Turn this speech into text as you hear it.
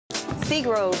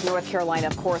Seagrove, North Carolina,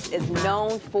 of course, is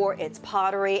known for its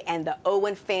pottery, and the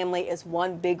Owen family is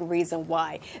one big reason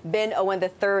why. Ben Owen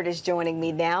III is joining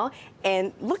me now,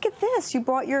 and look at this. You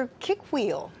brought your kick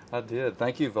wheel. I did.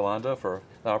 Thank you, Valonda, for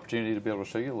the opportunity to be able to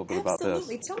show you a little bit about this.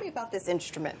 Absolutely. Tell me about this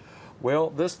instrument. Well,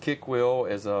 this kick wheel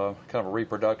is a kind of a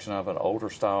reproduction of an older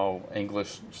style,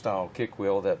 English style kick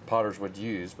wheel that potters would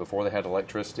use before they had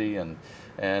electricity, and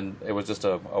it was just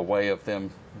a way of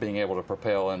them being able to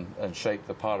propel and shape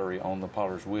the pottery on the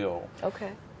potter's wheel.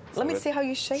 Okay. Let me see how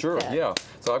you shape that. Sure, yeah.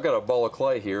 So I've got a bowl of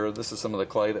clay here. This is some of the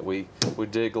clay that we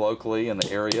dig locally in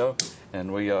the area,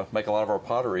 and we make a lot of our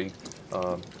pottery.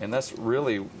 And that's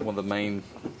really one of the main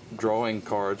drawing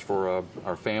cards for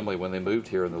our family when they moved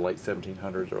here in the late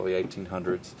 1700s, early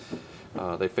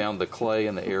 1800s. They found the clay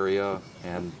in the area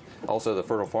and also the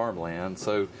fertile farmland.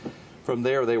 So from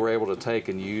there they were able to take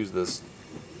and use this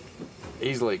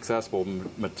easily accessible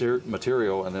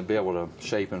material and then be able to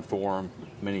shape and form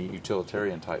many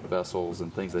utilitarian type vessels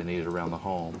and things they needed around the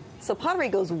home. So pottery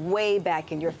goes way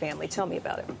back in your family. Tell me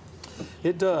about it.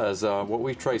 It does. What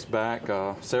we've traced back,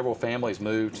 several families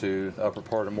moved to the upper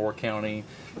part of Moore County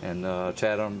and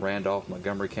Chatham, Randolph,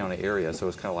 Montgomery County area, so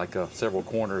it's kind of like several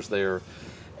corners there.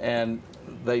 And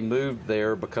they moved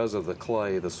there because of the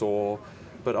clay, the soil,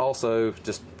 but also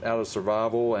just out of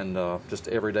survival and just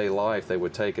everyday life. They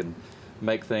would take and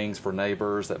make things for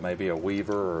neighbors that may be a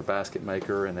weaver or a basket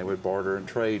maker, and they would barter and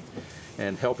trade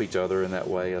and help each other in that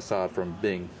way, aside from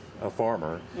being a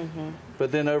farmer.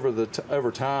 But then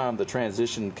over time, the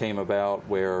transition came about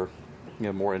where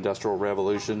more industrial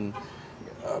revolution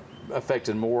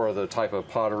affected more of the type of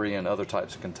pottery and other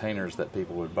types of containers that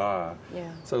people would buy.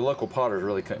 So local potters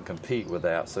really couldn't compete with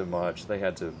that so much. They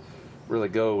had to really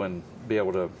go and be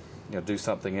able to do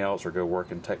something else or go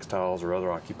work in textiles or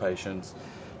other occupations.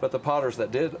 But the potters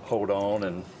that did hold on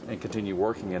and continue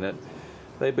working in it,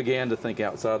 they began to think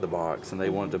outside the box, and they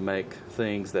wanted to make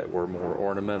things that were more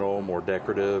ornamental, more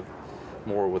decorative,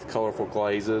 more with colorful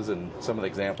glazes, and some of the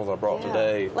examples I brought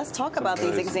today. Let's talk about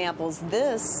these examples.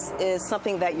 This is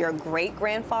something that your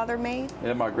great-grandfather made?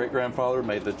 Yeah, my great-grandfather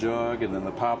made the jug and then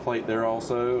the pie plate there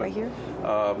also. Right here?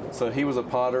 So he was a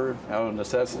potter out of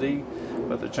necessity,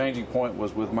 but the changing point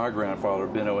was with my grandfather,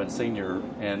 Ben Owen Sr.,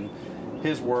 and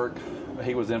his work.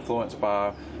 He was influenced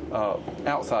by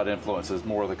outside influences,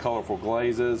 more of the colorful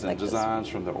glazes and like designs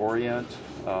from the Orient,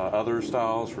 other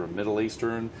styles from Middle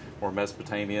Eastern or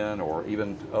Mesopotamian or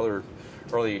even other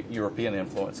early European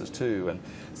influences too. And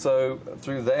so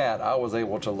through that, I was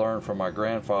able to learn from my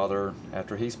grandfather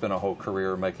after he spent a whole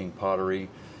career making pottery,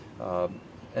 and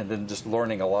then just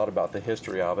learning a lot about the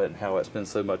history of it and how it's been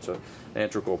so much an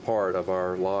integral part of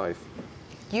our life.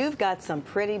 You've got some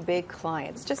pretty big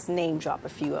clients. Just name drop a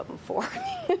few of them for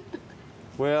me.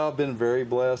 Well, I've been very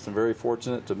blessed and very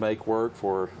fortunate to make work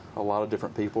for a lot of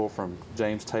different people, from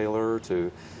James Taylor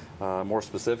to more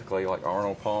specifically like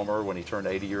Arnold Palmer. When he turned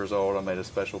 80 years old, I made a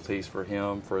special piece for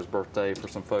him for his birthday for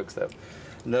some folks that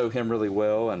know him really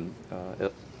well, and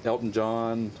Elton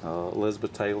John,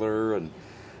 Elizabeth Taylor, and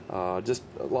just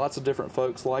lots of different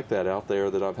folks like that out there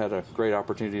that I've had a great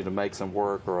opportunity to make some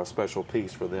work or a special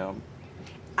piece for them.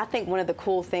 I think one of the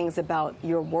cool things about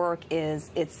your work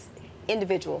is it's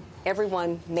individual.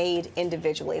 Everyone made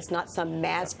individually. It's not some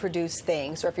mass-produced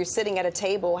thing. So if you're sitting at a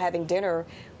table having dinner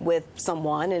with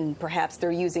someone and perhaps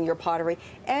they're using your pottery,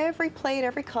 every plate,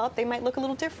 every cup, they might look a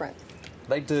little different.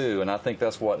 They do, and I think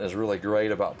that's what is really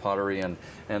great about pottery and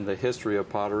the history of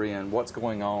pottery and what's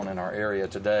going on in our area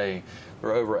today.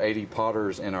 There are over 80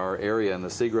 potters in our area, in the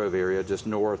Seagrove area, just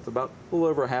north, about a little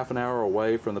over half an hour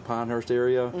away from the Pinehurst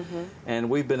area. And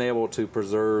we've been able to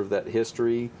preserve that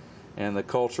history and the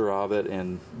culture of it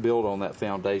and build on that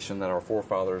foundation that our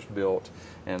forefathers built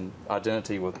and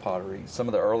identity with pottery. Some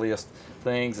of the earliest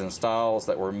things and styles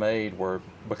that were made were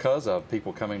because of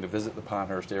people coming to visit the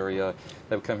Pinehurst area.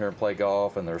 They would come here and play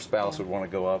golf, and their spouse would want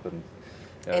to go up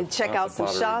and check out some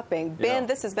shopping. Ben,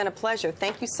 this has been a pleasure.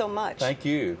 Thank you so much. Thank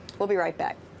you. We'll be right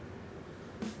back.